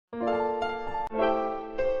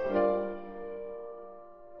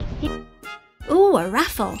Ooh, a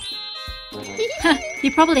raffle.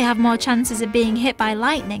 You probably have more chances of being hit by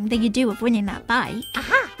lightning than you do of winning that bike.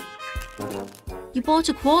 Aha! You bought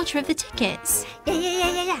a quarter of the tickets.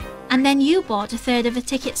 Yeah. And then you bought a third of the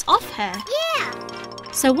tickets off her. Yeah!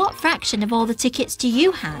 So what fraction of all the tickets do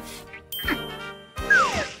you have?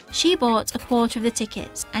 She bought a quarter of the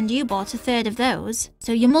tickets, and you bought a third of those.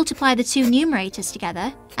 So you multiply the two numerators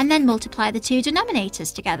together, and then multiply the two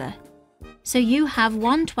denominators together. So you have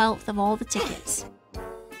 1/12 of all the tickets.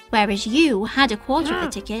 Whereas you had a quarter of the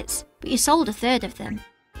tickets, but you sold a third of them.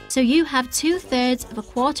 So you have 2/3 of a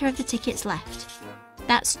quarter of the tickets left.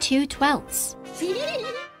 That's 2/12.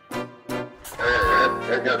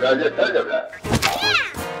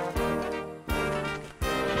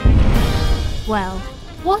 Well,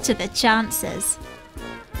 what are the chances?